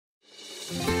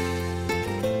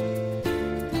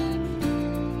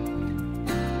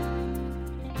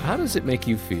How does it make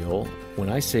you feel when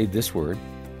I say this word,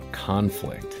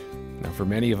 conflict? Now, for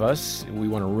many of us, we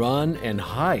want to run and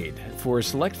hide. For a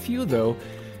select few, though,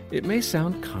 it may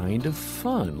sound kind of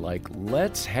fun, like,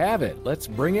 let's have it, let's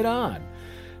bring it on.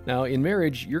 Now, in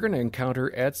marriage, you're going to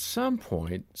encounter at some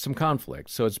point some conflict,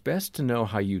 so it's best to know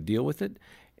how you deal with it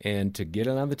and to get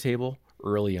it on the table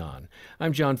early on.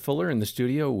 I'm John Fuller in the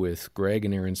studio with Greg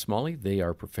and Erin Smalley. They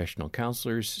are professional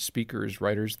counselors, speakers,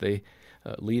 writers. They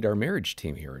lead our marriage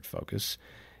team here at Focus.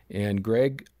 And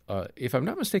Greg, if I'm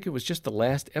not mistaken, it was just the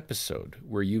last episode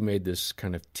where you made this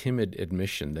kind of timid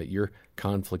admission that you're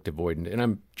conflict avoidant. And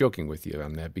I'm joking with you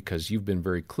on that because you've been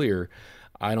very clear,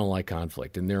 I don't like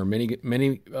conflict. And there are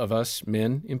many of us,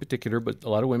 men in particular, but a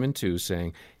lot of women too,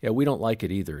 saying, yeah, we don't like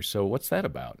it either. So what's that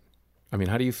about? I mean,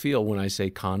 how do you feel when I say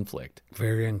conflict?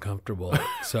 Very uncomfortable.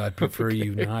 So I'd prefer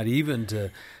you not even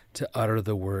to utter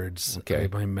the words. Okay.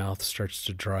 My mouth starts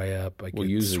to dry up. We'll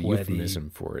use a euphemism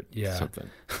for it. Yeah. Something.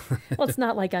 Well, it's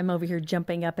not like I'm over here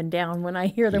jumping up and down when I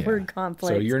hear the word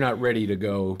conflict. So you're not ready to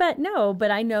go. But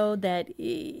I know that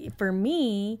for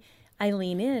me, I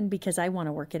lean in because I want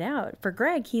to work it out. For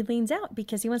Greg, he leans out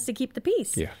because he wants to keep the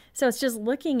peace. Yeah. So it's just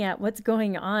looking at what's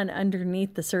going on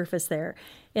underneath the surface there.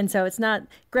 And so it's not,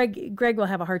 Greg will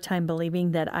have a hard time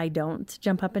believing that I don't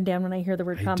jump up and down when I hear the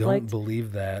word conflict. I don't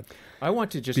believe that. I want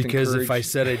to just because if I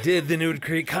said I did, then it would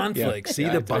create conflict. Yeah. See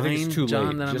the bind, too John,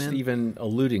 late. that I'm just in? even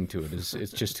alluding to it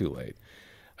it's just too late.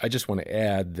 I just want to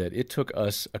add that it took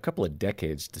us a couple of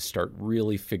decades to start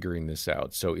really figuring this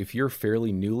out. So if you're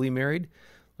fairly newly married,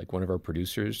 like one of our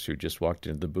producers who just walked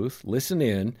into the booth, listen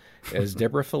in as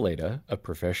Deborah Fileta, a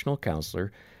professional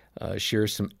counselor,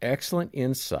 shares some excellent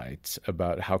insights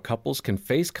about how couples can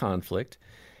face conflict.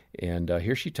 And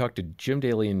here she talked to Jim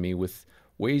Daly and me with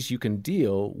ways you can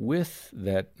deal with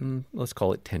that, let's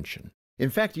call it tension. In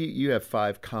fact, you have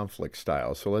 5 conflict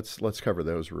styles, so let's cover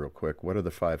those real quick. What are the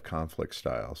 5 conflict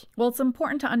styles? Well, it's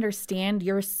important to understand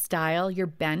your style, your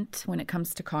bent when it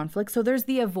comes to conflict. So there's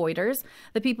the avoiders,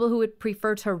 the people who would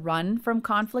prefer to run from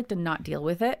conflict and not deal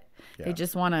with it. Yeah. They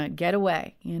just want to get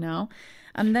away,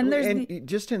 And then there's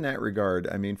just in that regard,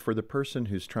 I mean, for the person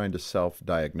who's trying to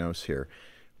self-diagnose here,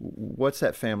 what's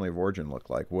that family of origin look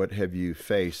like? What have you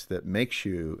faced that makes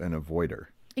you an avoider?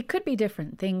 It could be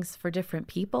different things for different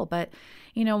people, but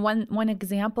one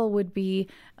example would be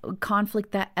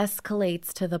conflict that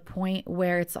escalates to the point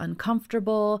where it's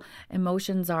uncomfortable,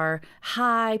 emotions are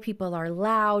high, people are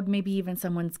loud, maybe even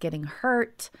someone's getting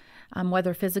hurt,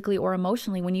 whether physically or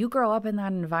emotionally. When you grow up in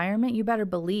that environment, you better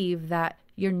believe that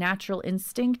your natural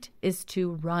instinct is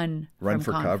to run from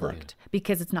for conflict cover.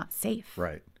 Because it's not safe.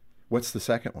 Right. What's the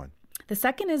second one? The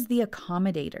second is the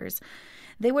accommodators.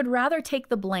 They would rather take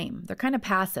the blame. They're kind of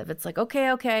passive. It's like,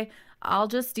 okay, I'll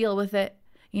just deal with it.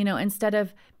 Instead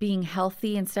of being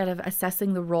healthy, instead of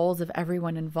assessing the roles of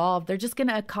everyone involved, they're just going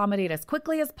to accommodate as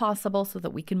quickly as possible so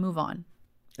that we can move on.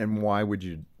 And why would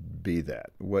you be that?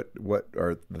 What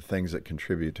are the things that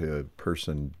contribute to a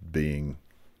person being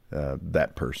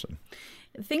that person?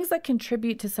 Things that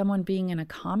contribute to someone being an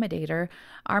accommodator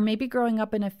are maybe growing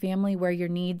up in a family where your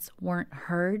needs weren't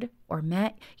heard or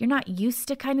met. You're not used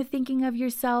to kind of thinking of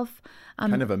yourself.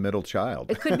 Kind of a middle child.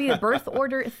 It could be a birth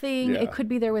order thing. Yeah. It could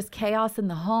be there was chaos in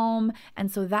the home. And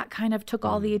so that kind of took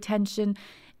all the attention.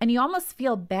 And you almost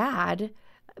feel bad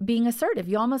being assertive.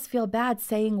 You almost feel bad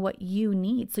saying what you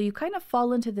need. So you kind of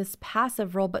fall into this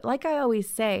passive role. But like I always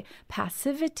say,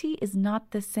 passivity is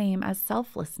not the same as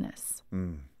selflessness.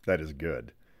 That is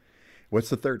good. What's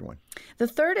the third one? The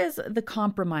third is the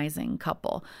compromising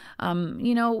couple.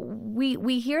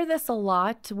 We hear this a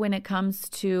lot when it comes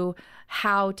to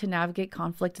how to navigate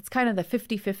conflict. It's kind of the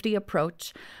 50-50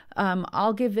 approach.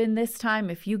 I'll give in this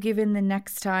time if you give in the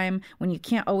next time, when you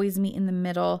can't always meet in the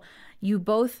middle. You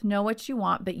both know what you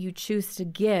want, but you choose to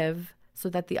give so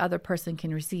that the other person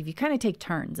can receive. You kind of take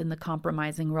turns in the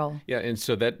compromising role. Yeah, and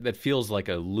so that feels like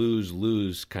a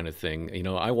lose-lose kind of thing.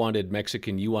 I wanted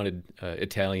Mexican, you wanted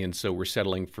Italian, so we're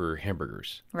settling for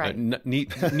hamburgers. Right.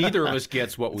 Neither of us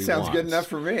gets what we want. Sounds good enough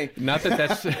for me. Not that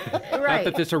that's Right. not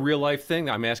that that's a real-life thing.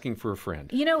 I'm asking for a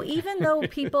friend. Even though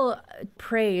people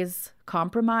praise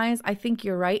compromise, I think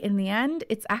you're right. In the end,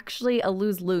 it's actually a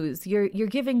lose-lose. You're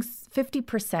giving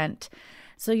 50%.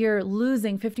 So you're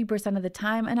losing 50% of the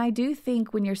time. And I do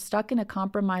think when you're stuck in a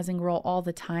compromising role all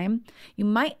the time, you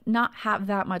might not have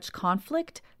that much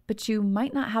conflict, but you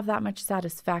might not have that much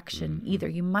satisfaction either.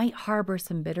 You might harbor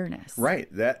some bitterness. Right.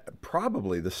 That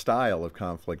probably the style of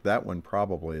conflict, that one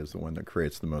probably is the one that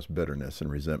creates the most bitterness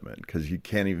and resentment because you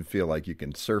can't even feel like you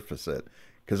can surface it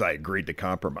because I agreed to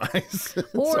compromise.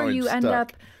 Or So I'm you end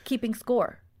stuck. up keeping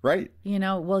score. Right.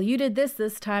 Well, you did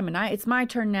this time and it's my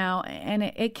turn now. And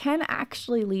it can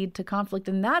actually lead to conflict.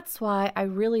 And that's why I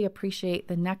really appreciate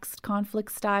the next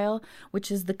conflict style,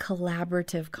 which is the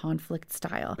collaborative conflict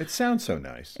style. It sounds so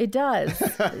nice. It does.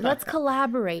 Let's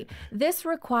collaborate. This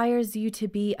requires you to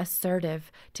be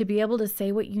assertive, to be able to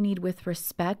say what you need with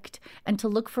respect, and to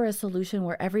look for a solution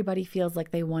where everybody feels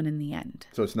like they won in the end.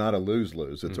 So it's not a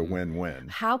lose-lose, it's a win-win.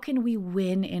 How can we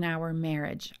win in our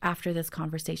marriage after this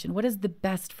conversation? What is the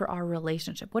best for our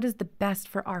relationship? What is the best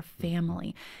for our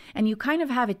family? And you kind of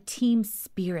have a team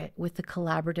spirit with the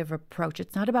collaborative approach.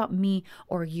 It's not about me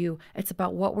or you. It's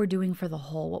about what we're doing for the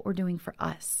whole, what we're doing for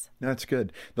us. That's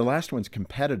good. The last one's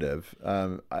competitive.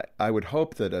 I would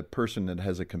hope that a person that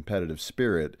has a competitive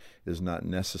spirit is not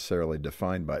necessarily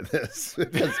defined by this.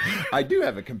 Because I do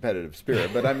have a competitive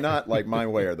spirit, but I'm not like my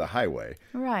way or the highway.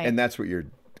 Right. And that's what you're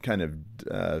kind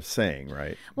of saying,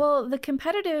 right? Well, the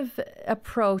competitive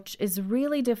approach is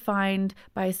really defined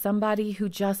by somebody who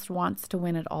just wants to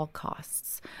win at all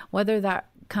costs, whether that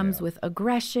comes with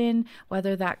aggression,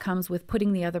 whether that comes with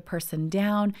putting the other person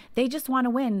down. They just want to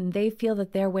win. They feel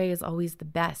that their way is always the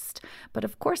best. But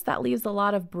of course, that leaves a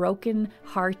lot of broken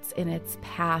hearts in its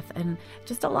path, and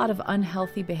just a lot of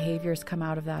unhealthy behaviors come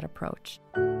out of that approach.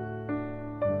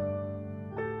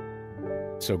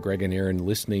 So, Greg and Aaron,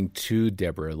 listening to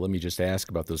Deborah, let me just ask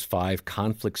about those 5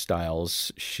 conflict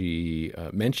styles she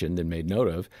mentioned and made note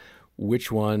of.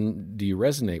 Which one do you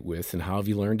resonate with, and how have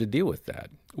you learned to deal with that?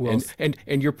 Well,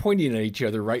 and you're pointing at each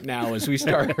other right now as we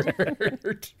start.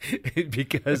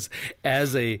 Because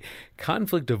as a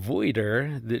conflict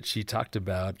avoider that she talked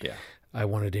about, I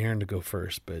wanted Aaron to go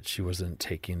first, but she wasn't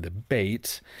taking the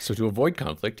bait. So to avoid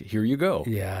conflict, here you go.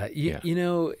 You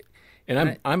know...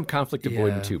 And I'm conflict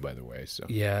avoidant too, by the way. So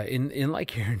and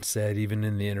like Aaron said, even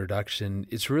in the introduction,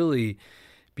 it's really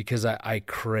because I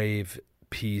crave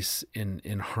peace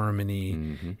and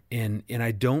harmony, and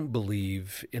I don't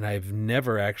believe, and I've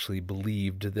never actually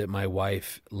believed that my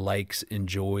wife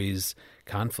enjoys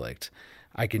conflict.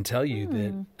 I can tell you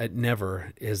that it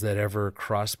never has that ever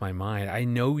crossed my mind. I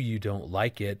know you don't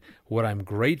like it. What I'm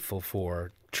grateful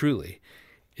for, truly,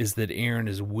 is that Aaron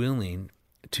is willing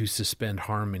to suspend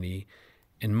harmony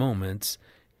in moments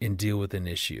and deal with an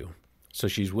issue. So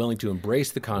she's willing to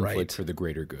embrace the conflict for the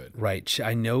greater good. Right.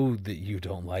 I know that you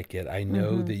don't like it. I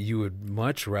know that you would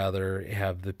much rather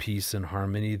have the peace and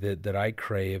harmony that I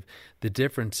crave. The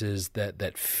difference is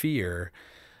that fear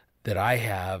that I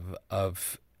have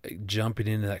of jumping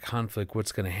into that conflict,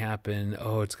 what's going to happen?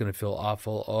 Oh, it's going to feel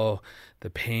awful. Oh,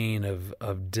 the pain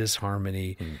of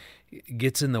disharmony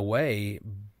gets in the way,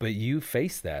 but you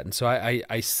face that. And so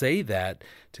I say that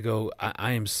to go,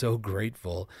 I am so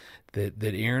grateful that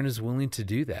Aaron is willing to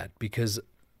do that, because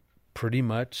pretty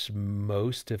much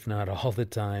most, if not all the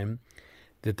time,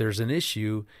 that there's an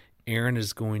issue, Aaron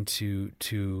is going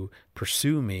to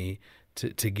pursue me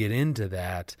to get into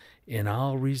that, and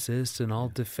I'll resist and I'll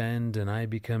defend, and I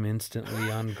become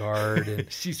instantly on guard.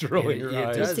 And she's rolling her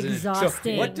eyes. Just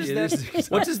exhausting. So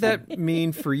what does that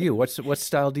mean for you? What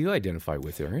style do you identify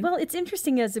with, Aaron? Well, it's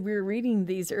interesting, as we were reading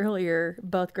these earlier,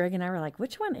 both Greg and I were like,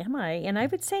 which one am I? And I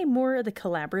would say more of the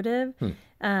collaborative,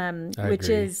 which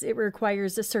is, it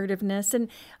requires assertiveness. And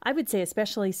I would say,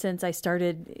 especially since I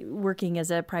started working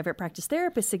as a private practice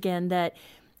therapist again, that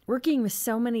working with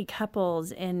so many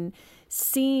couples and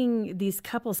seeing these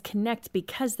couples connect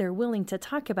because they're willing to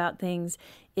talk about things,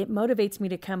 it motivates me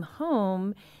to come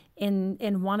home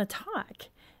and want to talk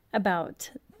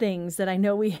about things that I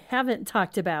know we haven't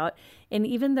talked about. And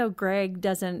even though Greg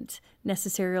doesn't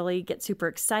necessarily get super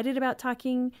excited about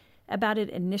talking about it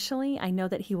initially, I know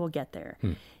that he will get there.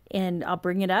 And I'll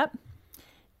bring it up,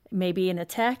 maybe in a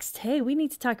text, hey, we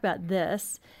need to talk about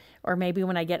this. Or maybe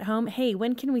when I get home, hey,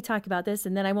 when can we talk about this?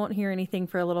 And then I won't hear anything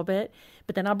for a little bit,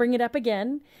 but then I'll bring it up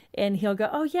again, and he'll go,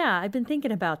 oh yeah, I've been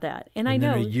thinking about that. And I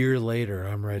know. Then a year later,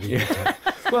 I'm ready to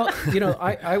talk. Well,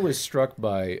 I was struck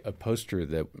by a poster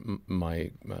that my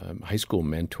high school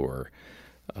mentor,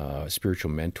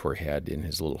 spiritual mentor, had in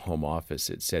his little home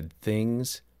office. It said,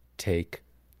 "Things take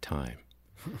time."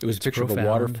 It was a picture of a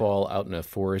waterfall out in a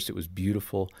forest. It was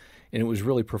beautiful, and it was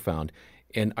really profound.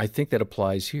 And I think that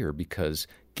applies here, because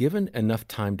given enough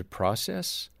time to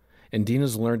process, and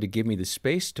Dina's learned to give me the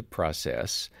space to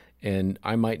process, and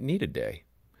I might need a day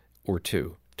or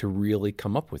two to really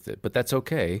come up with it. But that's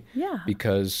okay,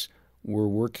 because we're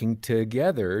working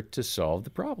together to solve the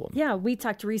problem. Yeah, we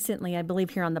talked recently, I believe,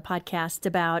 here on the podcast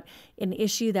about an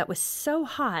issue that was so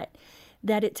hot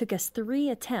that it took us 3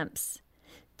 attempts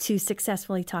to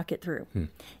successfully talk it through.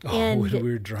 And when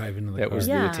we were driving in the car. That was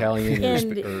the Italian.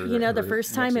 And, the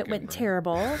first time it went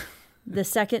terrible. The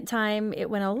second time, it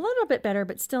went a little bit better,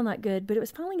 but still not good. But it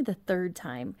was finally the third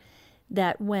time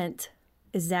that went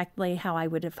exactly how I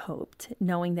would have hoped,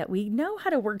 knowing that we know how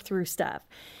to work through stuff.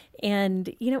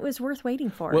 And, it was worth waiting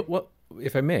for. What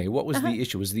if I may, what was the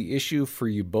issue? Was the issue for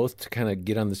you both to kind of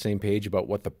get on the same page about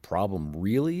what the problem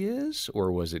really is?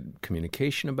 Or was it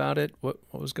communication about it? What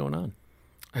was going on?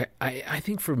 I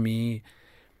think for me,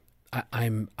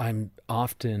 I'm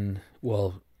often,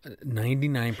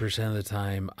 99% of the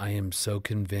time, I am so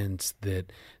convinced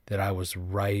that I was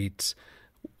right,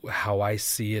 how I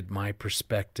see it, my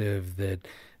perspective,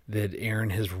 that Erin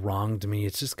has wronged me.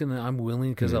 It's just I'm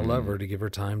willing, because I love her, to give her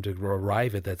time to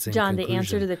arrive at that same John, conclusion. the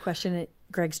answer to the question,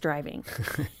 Greg's driving.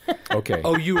 Okay.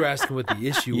 Oh, you were asking what the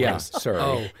issue was. Yeah, sorry.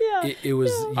 Oh, Yeah. it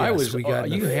was, yes, we got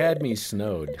you had me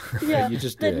snowed. Yeah, You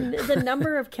just did. The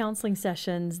number of counseling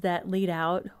sessions that lead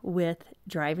out with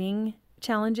driving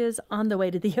challenges on the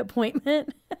way to the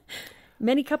appointment.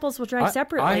 Many couples will drive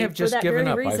separately. I have just for that given very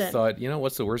up. reason. I thought,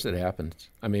 what's the worst that happens?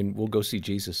 I mean, we'll go see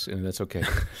Jesus, and that's okay.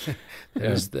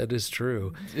 that is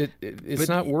true. It's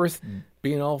not worth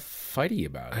being all fighty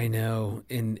about it. I know,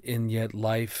 and yet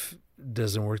life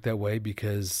doesn't work that way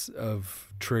because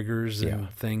of triggers and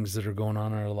things that are going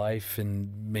on in our life,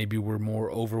 and maybe we're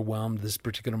more overwhelmed this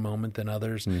particular moment than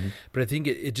others. Mm-hmm. But I think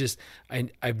it just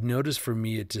I've noticed for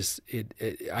me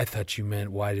I thought you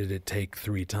meant, why did it take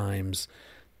 3 times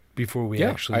before we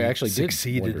actually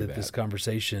succeeded at this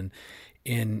conversation?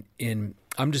 And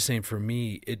I'm just saying, for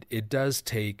me, it does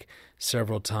take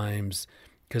several times,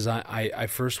 because I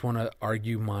first want to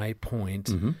argue my point.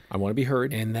 Mm-hmm. I want to be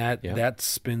heard, and that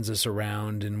spins us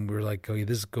around, and we're like, okay,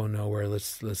 this is going nowhere.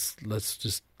 Let's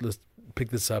pick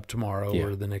this up tomorrow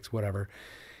or the next whatever.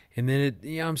 And then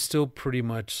I'm still pretty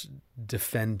much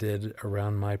defended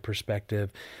around my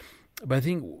perspective. But I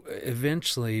think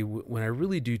eventually, when I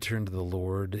really do turn to the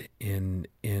Lord, and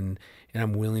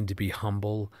I'm willing to be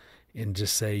humble and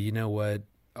just say, you know what,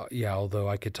 although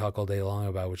I could talk all day long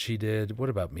about what she did, what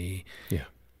about me? Yeah.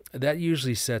 That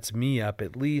usually sets me up,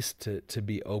 at least, to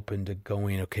be open to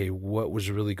going, okay, what was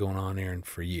really going on, Erin,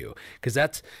 for you? Because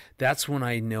that's when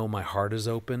I know my heart is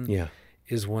open. Yeah.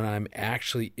 Is when I'm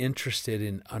actually interested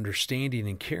in understanding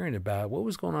and caring about what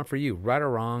was going on for you, right or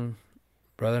wrong.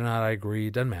 Whether or not I agree,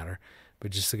 it doesn't matter.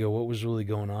 But just to go, what was really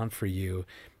going on for you?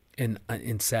 And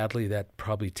sadly, that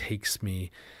probably takes me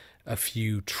a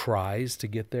few tries to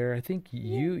get there. I think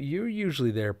you're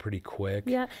usually there pretty quick.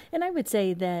 Yeah, and I would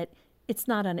say that it's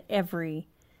not on every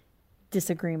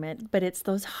disagreement, but it's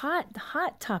those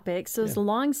hot topics, those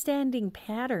long-standing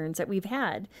patterns that we've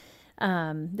had,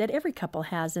 that every couple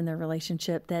has in their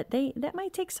relationship, that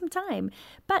might take some time.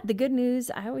 But the good news,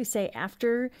 I always say,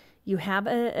 after you have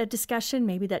a discussion,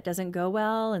 maybe that doesn't go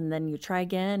well, and then you try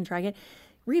again,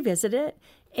 revisit it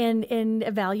and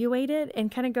evaluate it, and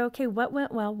kind of go, okay, what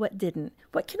went well, what didn't?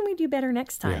 What can we do better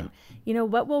next time? Yeah.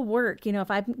 What will work?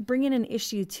 If I bring in an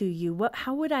issue to you,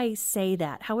 how would I say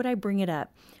that? How would I bring it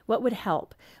up? What would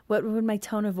help? What would my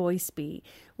tone of voice be?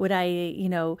 Would I,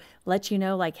 let you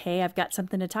know, like, hey, I've got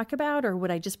something to talk about, or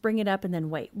would I just bring it up and then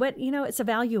wait? It's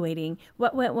evaluating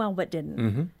what went well, what didn't.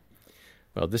 Mm-hmm.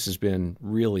 Well, this has been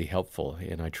really helpful,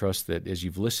 and I trust that as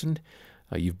you've listened,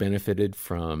 you've benefited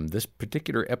from this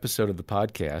particular episode of the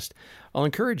podcast. I'll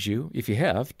encourage you, if you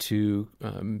have, to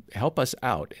help us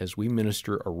out as we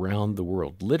minister around the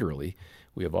world. Literally,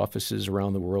 we have offices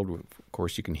around the world. Of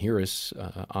course, you can hear us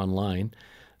online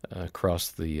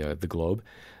across the globe.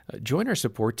 Join our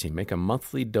support team. Make a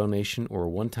monthly donation or a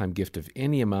one-time gift of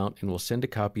any amount, and we'll send a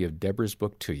copy of Deborah's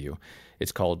book to you.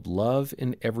 It's called Love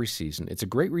in Every Season. It's a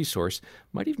great resource.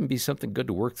 Might even be something good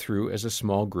to work through as a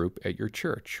small group at your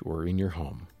church or in your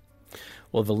home.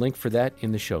 We'll have a link for that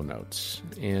in the show notes.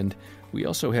 And we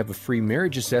also have a free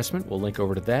marriage assessment. We'll link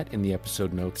over to that in the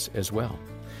episode notes as well.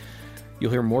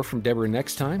 You'll hear more from Deborah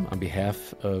next time. On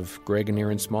behalf of Greg and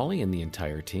Erin Smalley and the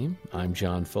entire team, I'm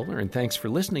John Fuller, and thanks for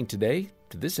listening today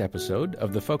to this episode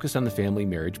of the Focus on the Family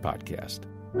Marriage podcast.